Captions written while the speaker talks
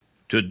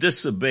To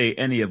disobey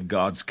any of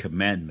God's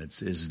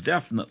commandments is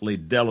definitely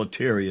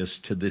deleterious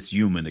to this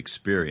human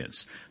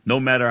experience. No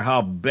matter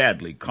how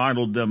badly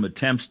carnaldom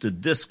attempts to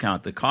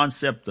discount the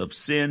concept of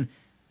sin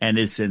and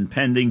its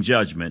impending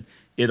judgment,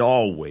 it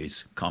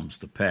always comes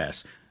to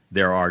pass.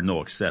 There are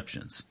no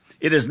exceptions.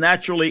 It is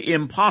naturally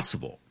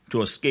impossible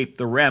to escape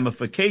the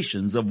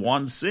ramifications of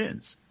one's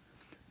sins.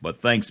 But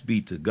thanks be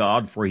to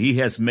God, for He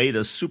has made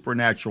a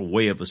supernatural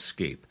way of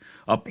escape,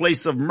 a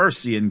place of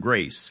mercy and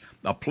grace,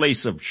 a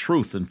place of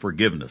truth and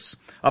forgiveness,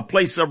 a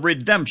place of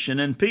redemption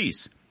and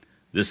peace.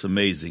 This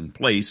amazing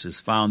place is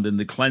found in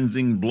the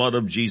cleansing blood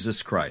of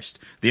Jesus Christ,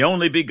 the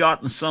only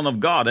begotten Son of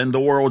God and the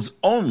world's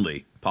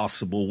only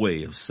possible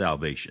way of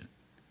salvation.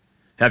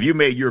 Have you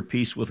made your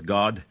peace with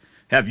God?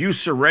 Have you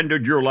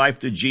surrendered your life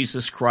to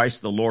Jesus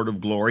Christ, the Lord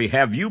of glory?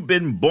 Have you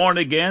been born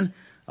again?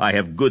 I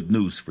have good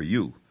news for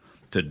you.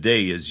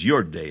 Today is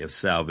your day of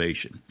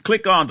salvation.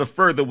 Click on to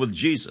Further with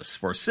Jesus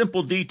for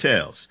simple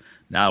details.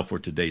 Now for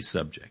today's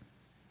subject.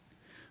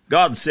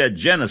 God said,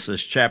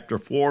 Genesis chapter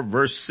 4,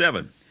 verse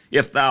 7,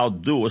 If thou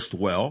doest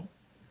well,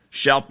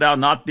 shalt thou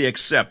not be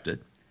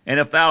accepted, and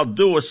if thou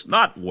doest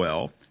not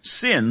well,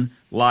 sin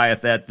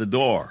lieth at the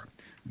door.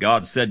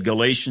 God said,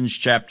 Galatians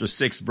chapter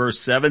 6, verse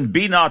 7,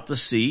 Be not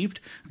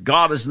deceived,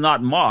 God is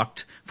not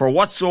mocked, for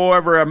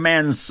whatsoever a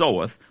man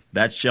soweth,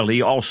 that shall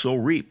he also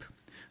reap.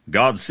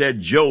 God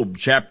said, Job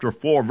chapter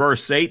 4,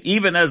 verse 8,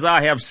 Even as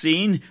I have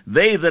seen,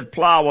 they that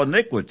plow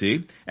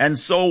iniquity, and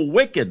sow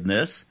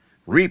wickedness,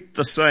 reap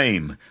the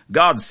same.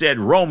 God said,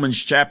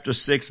 Romans chapter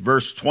 6,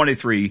 verse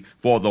 23,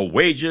 For the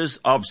wages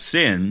of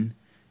sin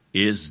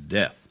is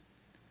death.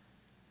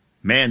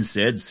 Man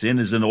said sin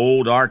is an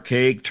old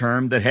archaic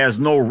term that has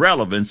no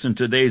relevance in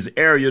today's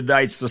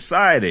erudite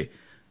society.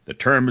 The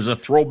term is a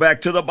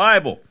throwback to the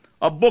Bible,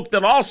 a book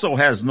that also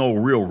has no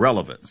real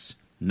relevance.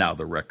 Now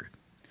the record.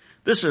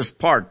 This is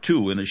part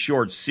 2 in a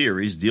short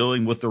series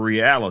dealing with the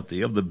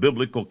reality of the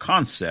biblical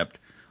concept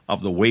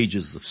of the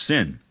wages of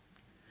sin.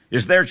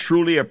 Is there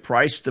truly a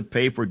price to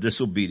pay for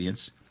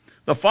disobedience?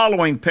 The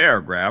following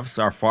paragraphs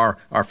are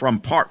from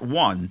part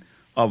 1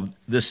 of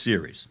this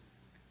series.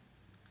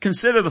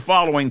 Consider the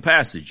following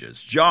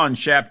passages. John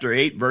chapter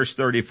 8, verse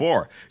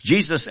 34.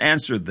 Jesus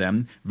answered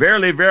them,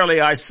 Verily, verily,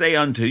 I say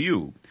unto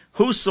you,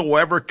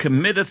 whosoever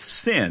committeth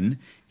sin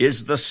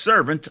is the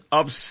servant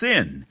of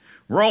sin.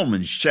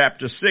 Romans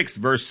chapter 6,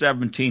 verse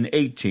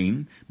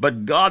 17-18.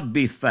 But God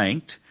be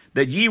thanked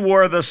that ye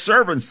were the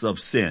servants of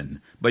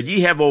sin, but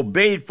ye have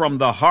obeyed from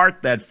the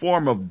heart that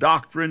form of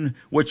doctrine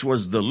which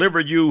was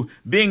delivered you,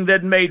 being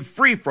then made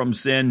free from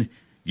sin,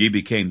 ye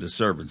became the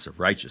servants of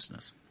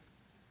righteousness.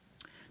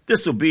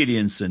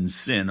 Disobedience and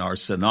sin are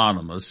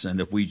synonymous,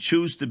 and if we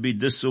choose to be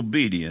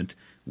disobedient,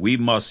 we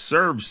must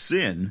serve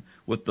sin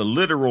with the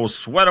literal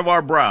sweat of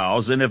our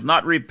brows, and if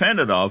not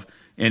repented of,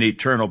 in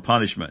eternal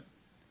punishment.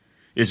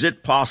 Is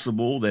it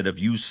possible that if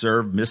you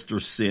serve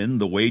Mr. Sin,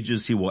 the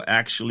wages he will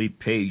actually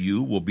pay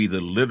you will be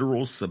the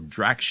literal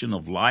subtraction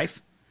of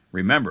life?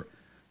 Remember,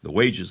 the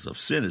wages of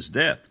sin is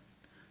death.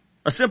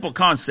 A simple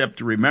concept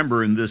to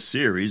remember in this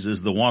series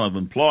is the one of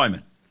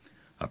employment.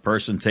 A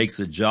person takes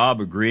a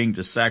job agreeing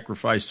to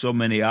sacrifice so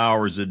many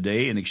hours a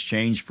day in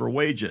exchange for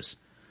wages.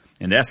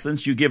 In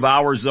essence, you give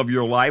hours of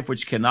your life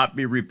which cannot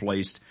be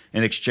replaced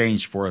in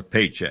exchange for a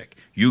paycheck.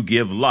 You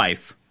give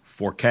life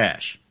for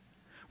cash.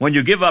 When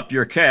you give up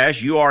your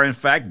cash, you are in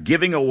fact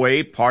giving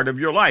away part of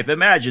your life.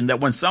 Imagine that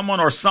when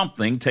someone or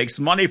something takes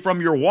money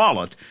from your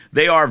wallet,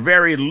 they are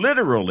very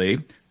literally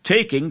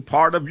taking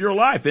part of your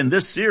life. In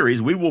this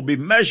series, we will be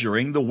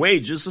measuring the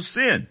wages of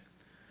sin.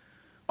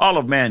 All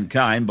of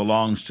mankind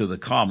belongs to the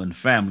common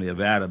family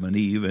of Adam and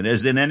Eve, and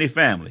as in any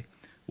family,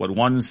 what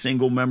one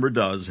single member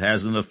does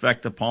has an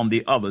effect upon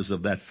the others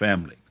of that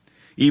family.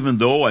 Even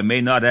though I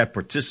may not have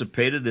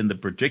participated in the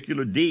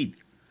particular deed,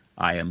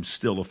 I am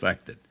still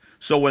affected.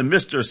 So when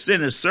Mr.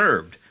 Sin is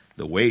served,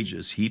 the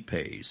wages he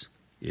pays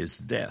is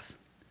death.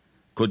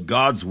 Could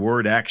God's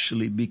word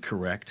actually be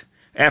correct?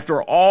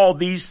 After all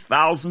these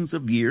thousands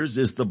of years,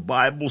 is the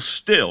Bible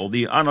still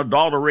the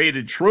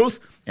unadulterated truth?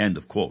 End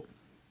of quote.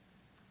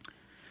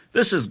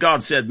 This is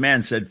God Said,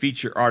 Man Said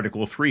feature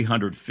article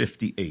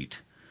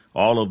 358.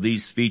 All of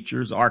these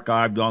features,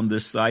 archived on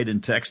this site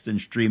in text and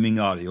streaming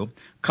audio,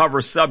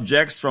 cover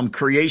subjects from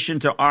creation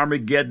to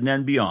Armageddon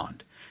and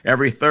beyond.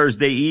 Every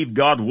Thursday eve,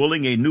 God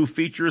willing, a new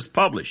feature is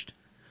published.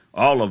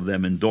 All of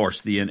them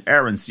endorse the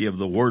inerrancy of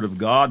the Word of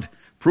God,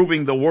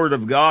 proving the Word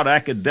of God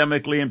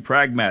academically and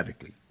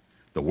pragmatically.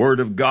 The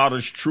Word of God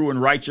is true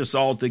and righteous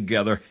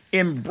altogether.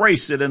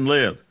 Embrace it and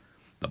live.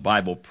 The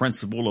Bible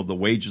principle of the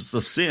wages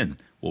of sin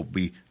will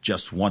be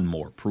just one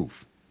more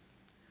proof.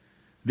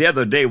 The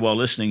other day, while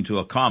listening to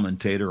a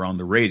commentator on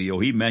the radio,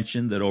 he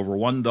mentioned that over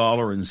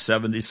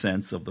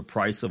 $1.70 of the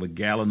price of a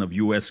gallon of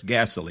U.S.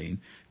 gasoline,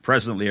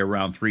 presently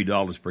around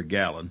 $3 per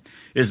gallon,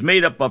 is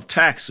made up of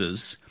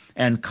taxes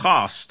and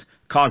cost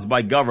caused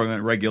by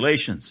government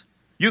regulations.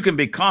 You can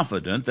be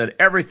confident that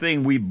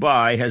everything we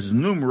buy has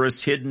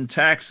numerous hidden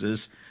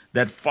taxes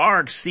that far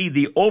exceed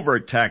the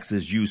overt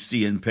taxes you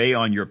see and pay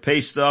on your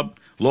pay stub,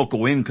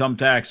 local income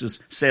taxes,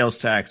 sales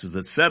taxes,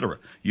 etc.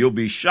 You'll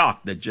be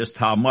shocked at just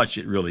how much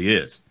it really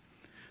is.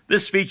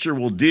 This feature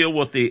will deal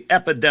with the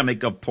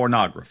epidemic of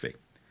pornography.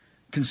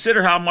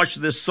 Consider how much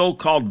this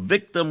so-called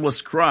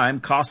victimless crime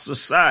costs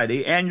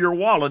society and your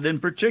wallet in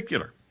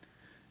particular.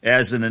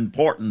 As an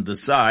important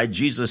aside,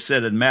 Jesus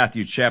said in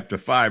Matthew chapter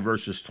 5,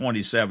 verses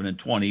 27 and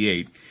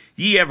 28,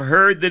 "Ye have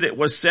heard that it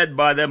was said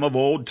by them of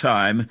old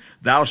time,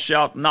 Thou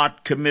shalt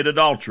not commit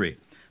adultery.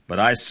 But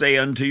I say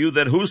unto you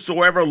that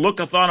whosoever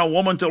looketh on a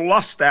woman to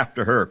lust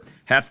after her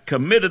hath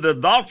committed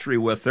adultery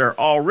with her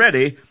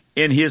already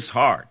in his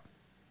heart."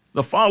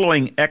 The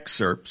following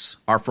excerpts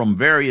are from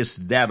various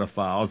data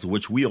files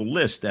which we'll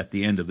list at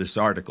the end of this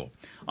article.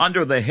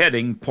 Under the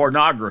heading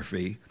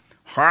Pornography,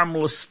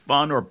 Harmless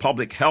Fun or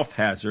Public Health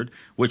Hazard,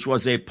 which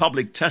was a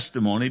public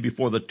testimony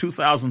before the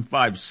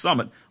 2005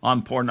 Summit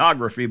on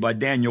Pornography by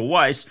Daniel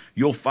Weiss,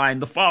 you'll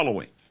find the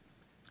following.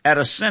 At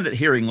a Senate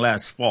hearing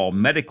last fall,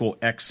 medical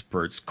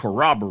experts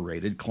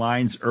corroborated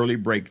Klein's early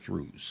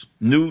breakthroughs.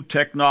 New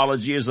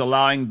technology is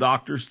allowing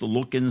doctors to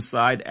look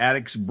inside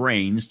addicts'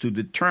 brains to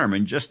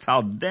determine just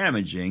how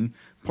damaging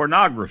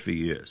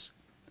pornography is.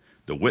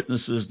 The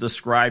witnesses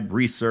described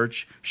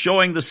research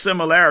showing the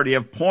similarity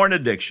of porn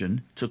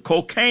addiction to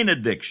cocaine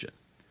addiction.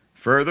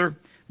 Further,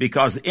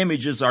 because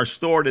images are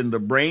stored in the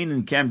brain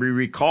and can be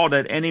recalled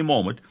at any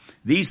moment,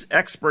 these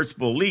experts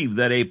believe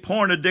that a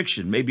porn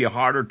addiction may be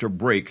harder to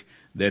break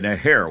than a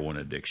heroin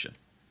addiction.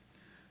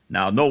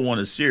 Now, no one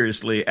is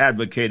seriously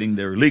advocating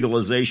the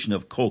legalization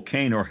of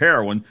cocaine or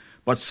heroin,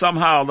 but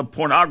somehow the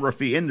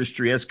pornography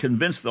industry has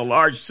convinced a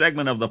large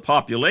segment of the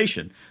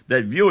population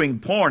that viewing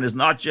porn is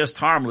not just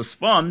harmless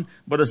fun,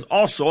 but is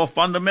also a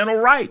fundamental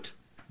right.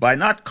 By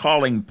not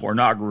calling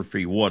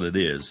pornography what it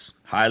is,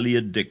 highly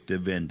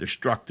addictive and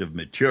destructive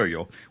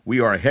material, we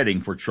are heading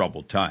for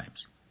troubled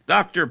times.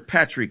 Dr.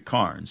 Patrick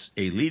Carnes,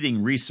 a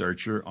leading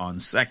researcher on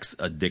sex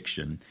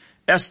addiction,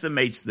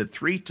 estimates that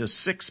 3 to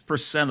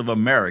 6% of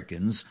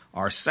Americans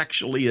are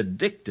sexually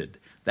addicted.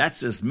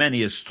 That's as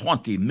many as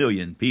 20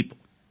 million people.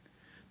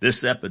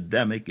 This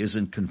epidemic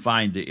isn't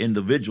confined to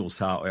individuals,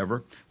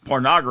 however.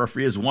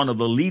 Pornography is one of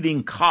the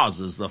leading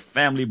causes of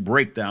family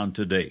breakdown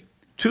today.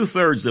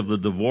 2/3 of the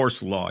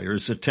divorce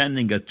lawyers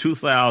attending a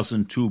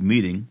 2002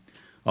 meeting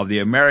of the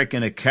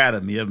American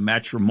Academy of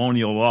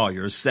Matrimonial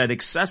Lawyers said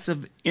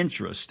excessive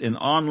interest in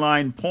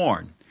online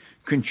porn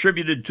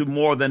contributed to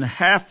more than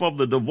half of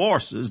the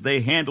divorces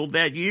they handled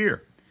that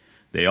year.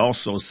 They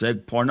also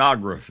said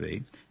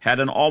pornography had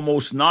an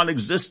almost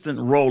non-existent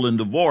role in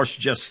divorce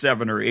just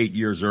 7 or 8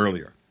 years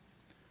earlier.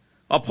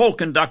 A poll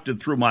conducted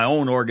through my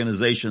own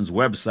organization's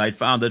website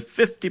found that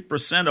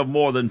 50% of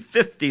more than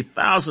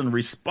 50,000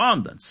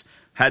 respondents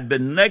had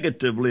been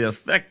negatively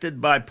affected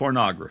by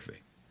pornography.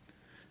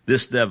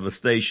 This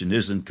devastation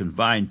isn't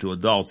confined to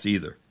adults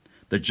either.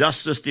 The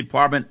Justice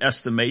Department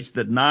estimates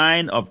that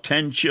 9 of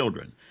 10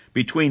 children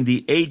between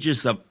the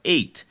ages of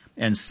 8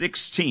 and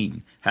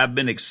 16 have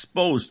been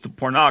exposed to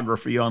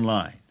pornography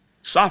online.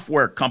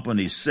 Software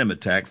company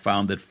Symantec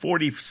found that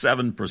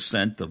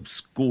 47% of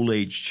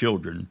school-age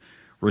children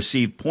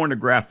receive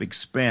pornographic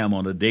spam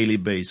on a daily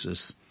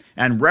basis,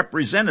 and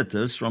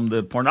representatives from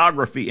the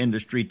pornography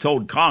industry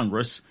told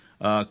Congress,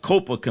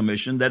 COPA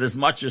Commission, that as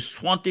much as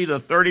 20 to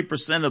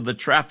 30% of the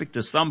traffic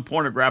to some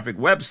pornographic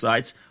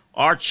websites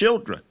are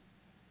children.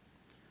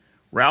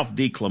 Ralph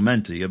D.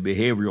 Clemente, a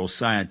behavioral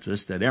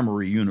scientist at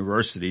Emory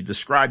University,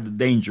 described the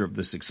danger of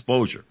this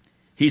exposure.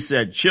 He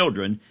said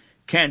children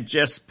can't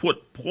just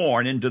put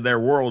porn into their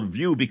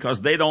worldview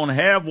because they don't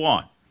have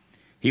one.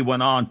 He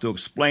went on to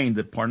explain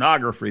that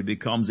pornography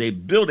becomes a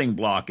building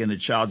block in a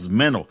child's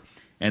mental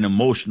and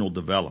emotional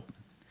development.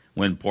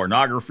 When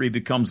pornography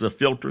becomes a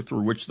filter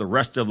through which the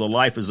rest of the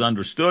life is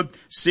understood,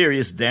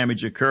 serious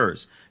damage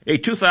occurs. A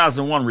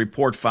 2001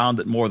 report found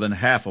that more than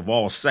half of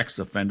all sex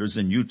offenders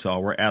in Utah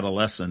were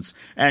adolescents,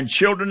 and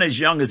children as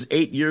young as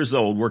 8 years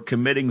old were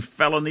committing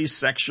felony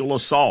sexual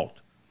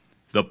assault.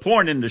 The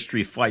porn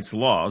industry fights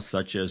laws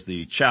such as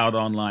the Child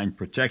Online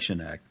Protection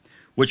Act,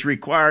 which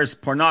requires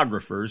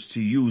pornographers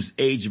to use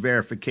age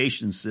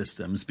verification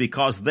systems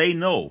because they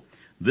know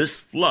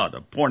this flood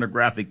of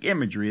pornographic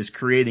imagery is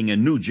creating a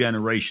new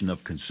generation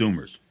of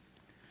consumers.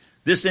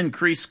 This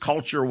increased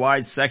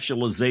culture-wide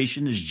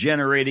sexualization is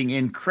generating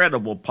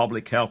incredible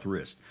public health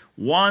risks.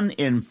 1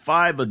 in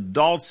 5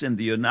 adults in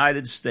the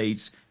United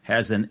States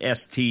has an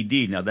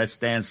STD. Now, that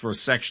stands for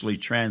sexually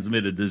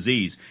transmitted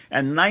disease.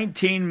 And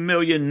 19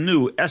 million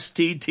new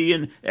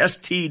STD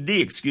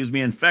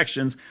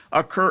infections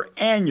occur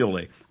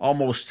annually,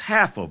 almost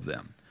half of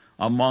them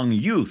among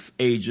youth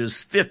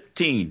ages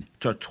 15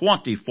 to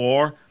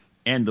 24,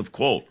 end of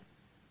quote.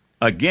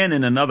 Again,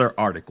 in another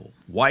article,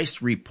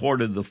 Weiss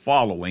reported the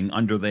following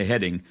under the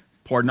heading,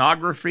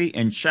 Pornography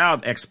and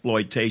Child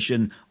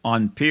Exploitation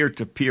on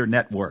Peer-to-Peer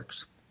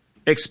Networks.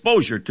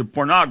 Exposure to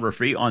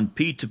pornography on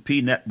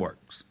P2P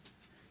networks.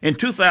 In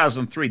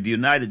 2003, the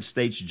United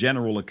States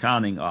General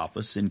Accounting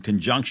Office, in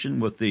conjunction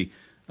with the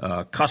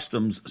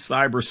Customs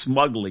Cyber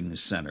Smuggling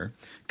Center,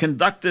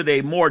 conducted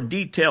a more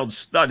detailed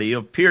study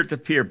of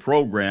peer-to-peer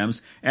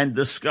programs and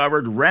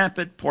discovered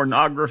rampant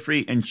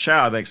pornography and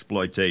child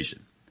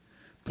exploitation.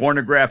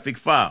 Pornographic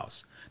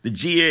files.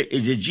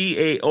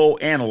 The GAO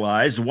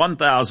analyzed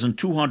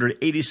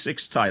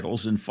 1,286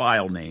 titles and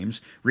file names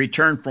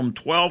returned from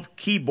 12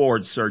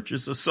 keyboard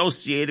searches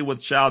associated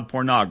with child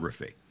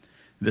pornography.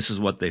 This is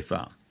what they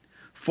found.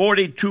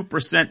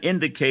 42%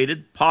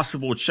 indicated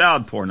possible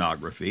child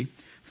pornography,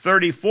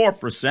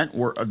 34%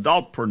 were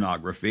adult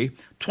pornography,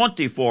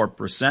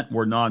 24%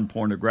 were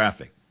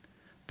non-pornographic.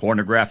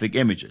 Pornographic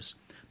images.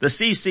 The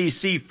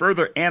CCC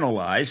further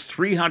analyzed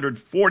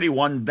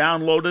 341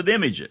 downloaded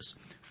images.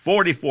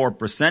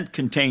 44%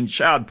 contained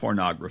child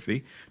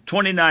pornography,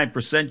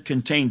 29%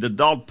 contained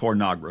adult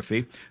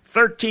pornography,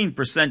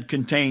 13%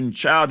 contained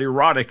child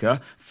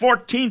erotica,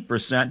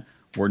 14%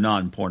 were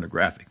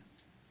non-pornographic.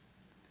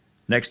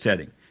 Next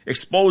heading,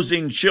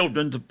 exposing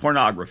children to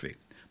pornography.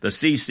 The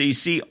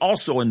CCC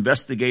also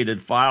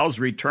investigated files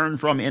returned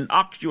from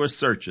innocuous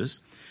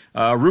searches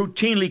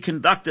routinely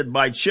conducted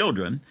by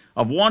children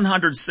of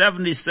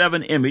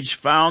 177 images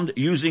found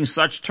using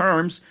such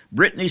terms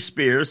Britney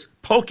Spears,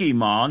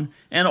 Pokemon,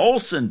 and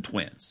Olsen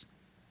twins.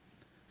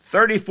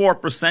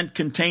 34%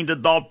 contained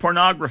adult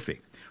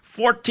pornography.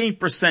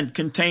 14%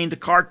 contained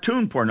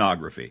cartoon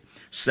pornography.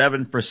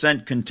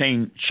 7%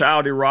 contained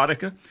child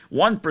erotica.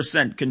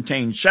 1%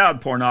 contained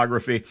child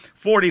pornography.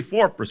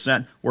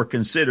 44% were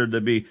considered to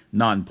be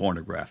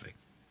non-pornographic.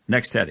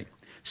 Next heading.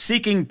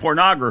 Seeking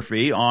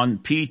pornography on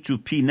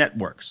P2P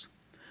networks.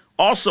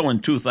 Also in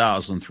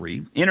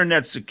 2003,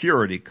 internet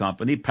security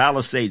company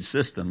Palisade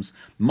Systems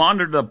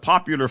monitored a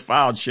popular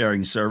file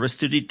sharing service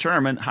to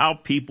determine how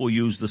people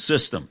use the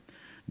system.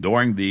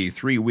 During the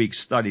 3-week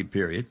study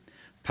period,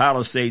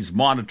 Palisades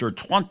monitored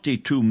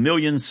 22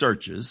 million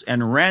searches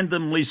and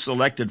randomly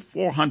selected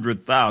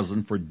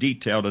 400,000 for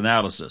detailed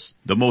analysis.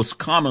 The most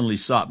commonly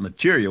sought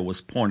material was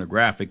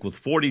pornographic,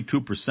 with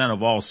 42%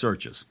 of all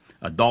searches,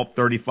 adult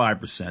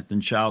 35%,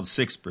 and child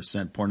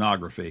 6%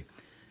 pornography.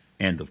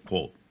 End of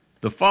quote.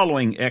 The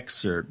following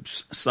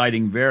excerpts,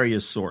 citing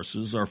various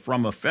sources, are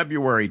from a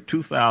February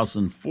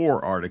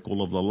 2004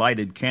 article of the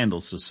Lighted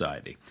Candle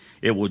Society.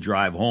 It will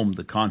drive home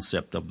the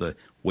concept of the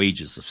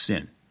wages of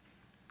sin.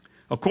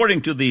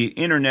 According to the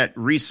internet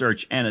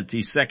research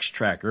entity Sex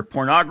Tracker,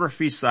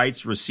 pornography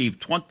sites receive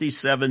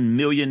 27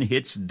 million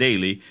hits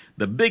daily,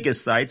 the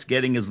biggest sites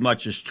getting as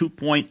much as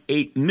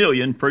 2.8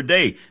 million per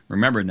day.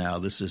 Remember now,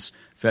 this is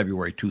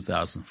February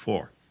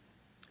 2004.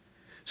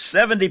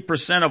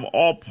 70% of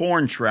all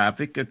porn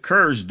traffic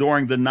occurs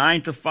during the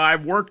 9 to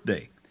 5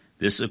 workday.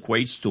 This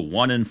equates to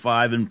 1 in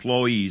 5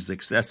 employees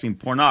accessing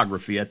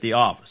pornography at the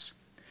office.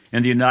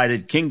 In the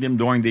United Kingdom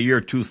during the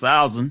year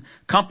 2000,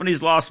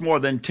 companies lost more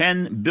than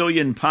 10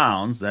 billion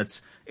pounds,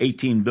 that's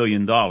 $18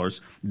 billion,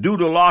 due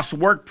to lost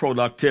work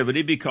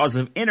productivity because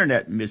of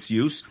internet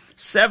misuse,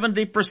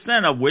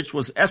 70% of which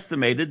was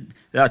estimated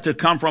to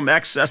come from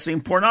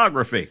accessing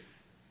pornography.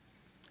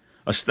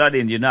 A study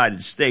in the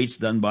United States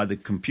done by the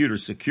Computer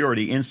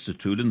Security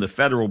Institute and the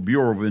Federal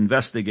Bureau of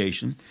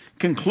Investigation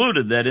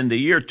concluded that in the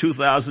year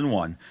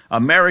 2001,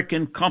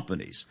 American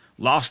companies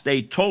lost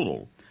a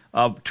total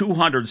of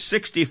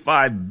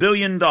 $265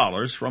 billion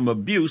from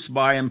abuse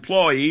by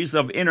employees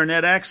of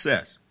internet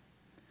access.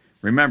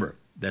 Remember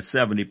that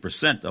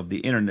 70% of the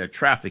internet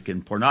traffic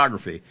in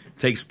pornography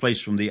takes place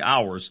from the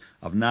hours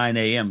of 9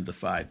 a.m. to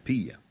 5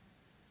 p.m.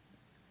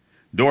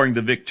 During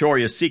the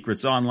Victoria's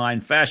Secret's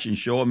online fashion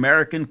show,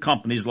 American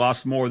companies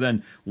lost more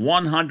than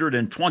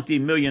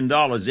 $120 million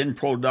in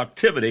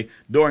productivity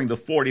during the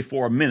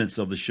 44 minutes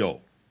of the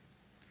show.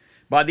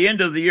 By the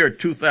end of the year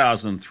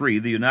 2003,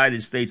 the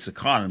United States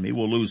economy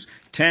will lose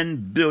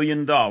 $10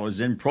 billion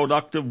in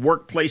productive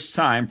workplace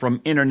time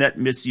from internet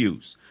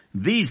misuse.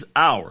 These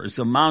hours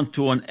amount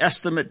to an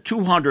estimate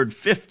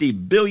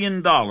 $250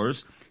 billion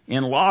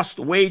in lost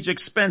wage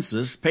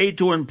expenses paid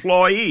to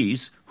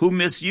employees who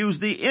misuse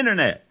the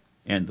internet.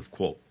 End of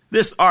quote.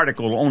 This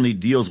article only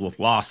deals with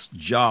lost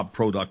job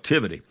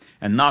productivity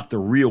and not the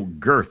real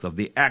girth of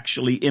the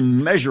actually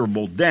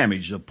immeasurable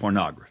damage of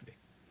pornography.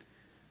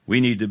 We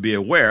need to be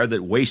aware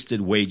that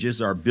wasted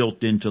wages are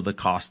built into the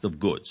cost of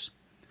goods.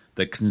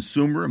 The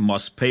consumer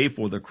must pay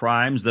for the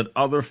crimes that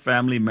other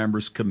family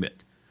members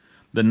commit.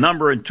 The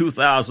number in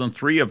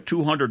 2003 of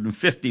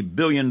 $250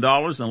 billion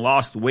in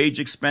lost wage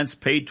expense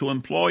paid to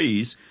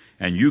employees,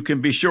 and you can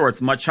be sure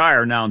it's much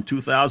higher now in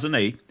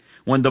 2008,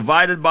 when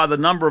divided by the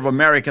number of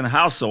American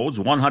households,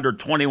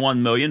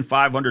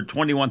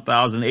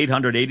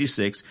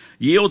 121,521,886,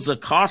 yields a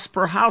cost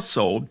per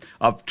household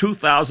of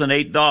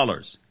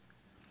 $2,008.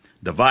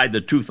 Divide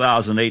the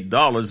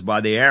 $2,008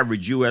 by the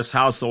average U.S.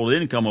 household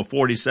income of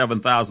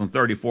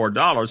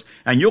 $47,034,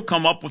 and you'll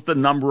come up with the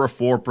number of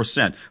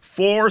 4%.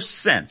 4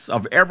 cents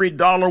of every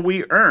dollar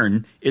we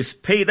earn is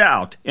paid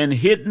out in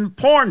hidden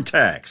porn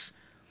tax.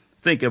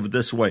 Think of it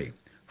this way.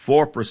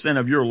 4%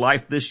 of your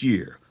life this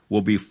year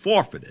will be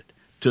forfeited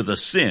to the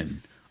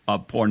sin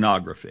of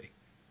pornography.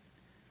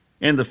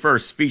 In the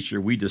first feature,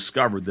 we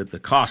discovered that the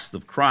cost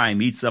of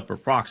crime eats up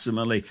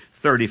approximately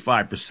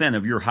 35%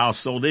 of your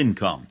household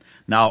income.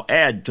 Now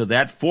add to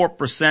that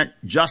 4%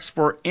 just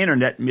for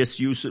internet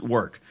misuse at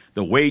work.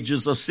 The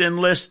wages of sin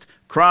list,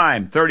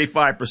 crime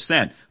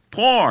 35%,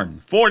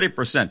 porn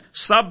 40%,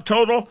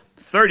 subtotal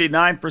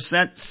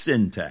 39%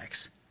 sin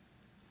tax.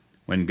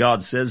 When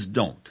God says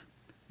don't,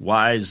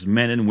 wise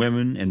men and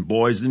women and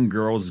boys and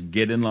girls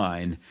get in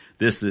line.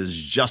 This is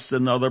just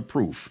another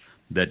proof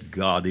that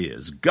God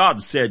is.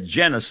 God said,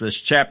 Genesis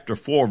chapter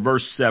 4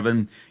 verse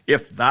 7,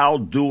 if thou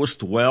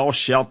doest well,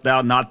 shalt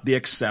thou not be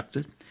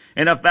accepted?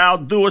 And if thou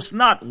doest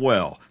not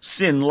well,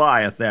 sin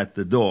lieth at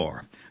the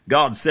door.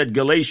 God said,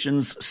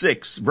 Galatians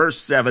 6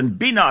 verse 7,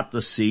 be not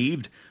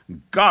deceived.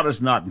 God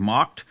is not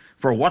mocked.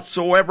 For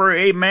whatsoever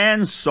a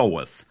man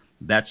soweth,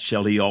 that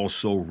shall he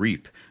also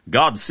reap.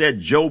 God said,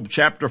 Job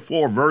chapter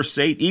 4 verse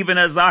 8, even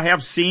as I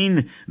have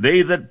seen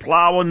they that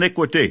plow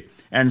iniquity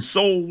and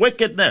sow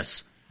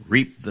wickedness,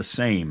 reap the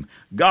same.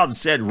 God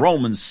said,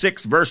 Romans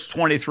 6 verse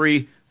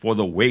 23, for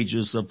the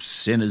wages of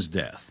sin is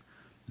death.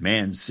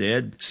 Man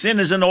said, sin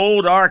is an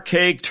old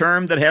archaic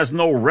term that has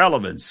no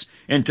relevance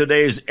in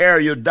today's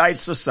erudite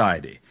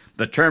society.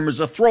 The term is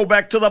a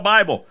throwback to the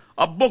Bible,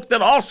 a book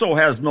that also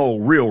has no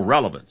real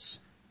relevance.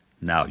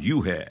 Now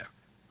you have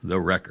the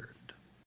record.